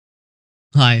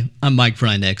Hi, I'm Mike from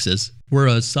i-nexus. We're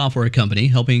a software company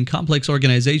helping complex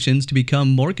organizations to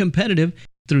become more competitive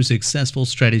through successful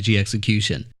strategy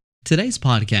execution. Today's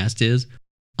podcast is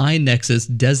i-nexus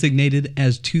designated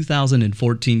as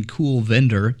 2014 Cool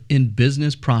Vendor in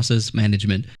Business Process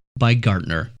Management by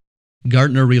Gartner.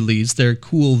 Gartner released their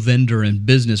Cool Vendor in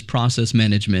Business Process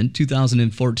Management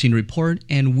 2014 report,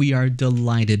 and we are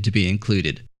delighted to be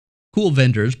included. Cool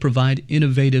vendors provide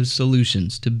innovative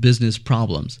solutions to business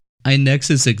problems.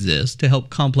 i-nexus exists to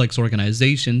help complex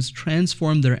organizations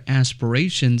transform their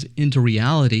aspirations into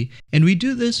reality, and we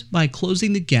do this by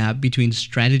closing the gap between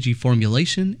strategy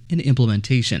formulation and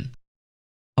implementation.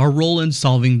 Our role in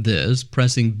solving this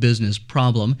pressing business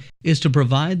problem is to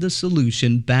provide the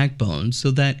solution backbone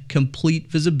so that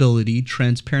complete visibility,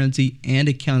 transparency, and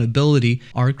accountability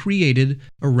are created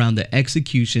around the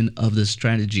execution of the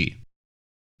strategy.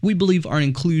 We believe our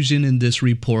inclusion in this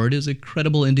report is a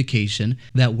credible indication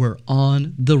that we're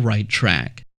on the right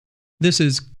track. This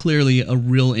is clearly a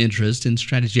real interest in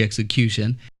strategy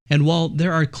execution, and while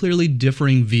there are clearly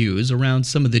differing views around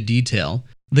some of the detail,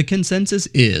 the consensus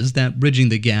is that bridging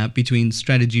the gap between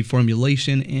strategy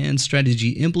formulation and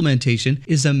strategy implementation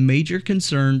is a major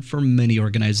concern for many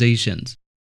organizations.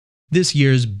 This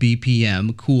year's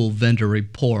BPM Cool Vendor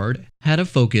Report had a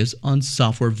focus on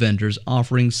software vendors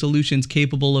offering solutions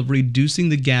capable of reducing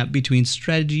the gap between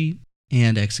strategy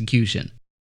and execution.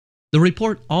 The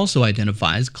report also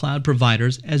identifies cloud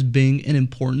providers as being an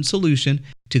important solution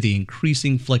to the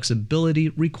increasing flexibility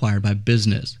required by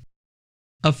business.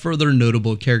 A further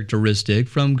notable characteristic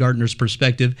from Gartner's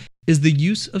perspective is the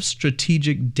use of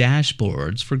strategic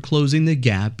dashboards for closing the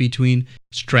gap between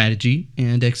strategy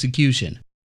and execution.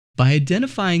 By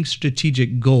identifying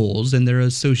strategic goals and their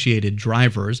associated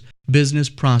drivers, business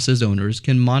process owners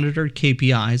can monitor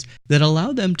KPIs that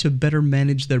allow them to better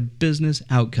manage their business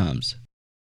outcomes.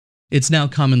 It's now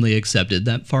commonly accepted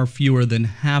that far fewer than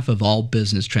half of all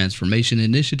business transformation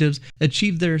initiatives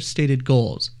achieve their stated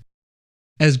goals.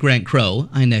 As Grant Crow,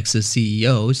 i-nexus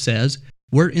CEO, says,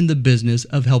 we're in the business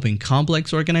of helping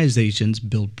complex organizations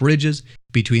build bridges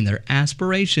between their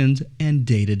aspirations and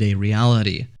day-to-day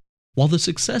reality. While the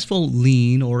successful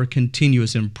lean or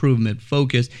continuous improvement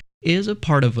focus is a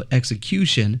part of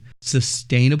execution,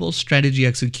 sustainable strategy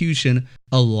execution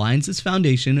aligns its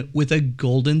foundation with a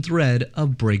golden thread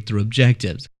of breakthrough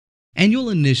objectives.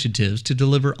 Annual initiatives to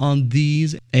deliver on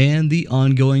these and the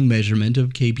ongoing measurement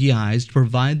of KPIs to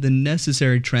provide the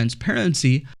necessary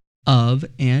transparency of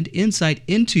and insight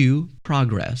into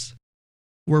progress.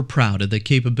 We're proud of the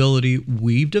capability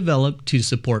we've developed to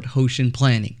support Hoshin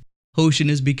planning. Hoshin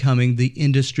is becoming the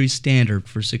industry standard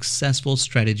for successful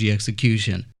strategy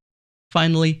execution.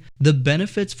 Finally, the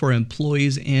benefits for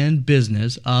employees and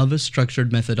business of a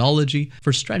structured methodology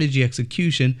for strategy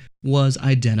execution was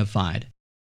identified.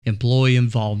 Employee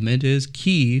involvement is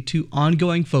key to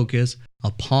ongoing focus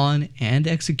upon and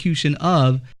execution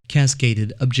of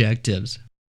cascaded objectives.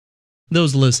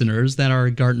 Those listeners that are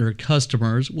Gartner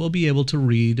customers will be able to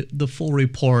read the full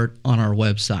report on our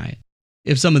website.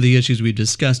 If some of the issues we've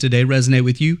discussed today resonate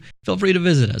with you, feel free to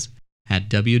visit us at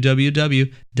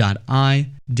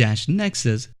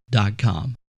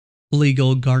www.i-nexus.com.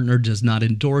 Legal Gartner does not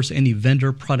endorse any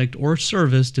vendor, product, or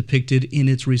service depicted in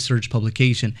its research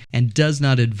publication and does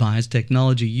not advise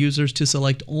technology users to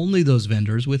select only those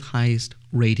vendors with highest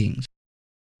ratings.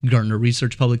 Gartner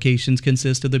research publications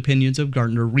consist of the opinions of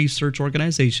Gartner Research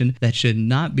Organization that should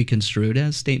not be construed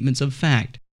as statements of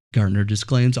fact. Gartner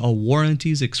disclaims all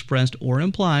warranties expressed or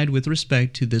implied with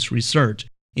respect to this research,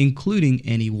 including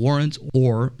any warrants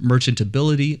or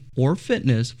merchantability or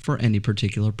fitness for any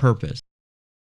particular purpose.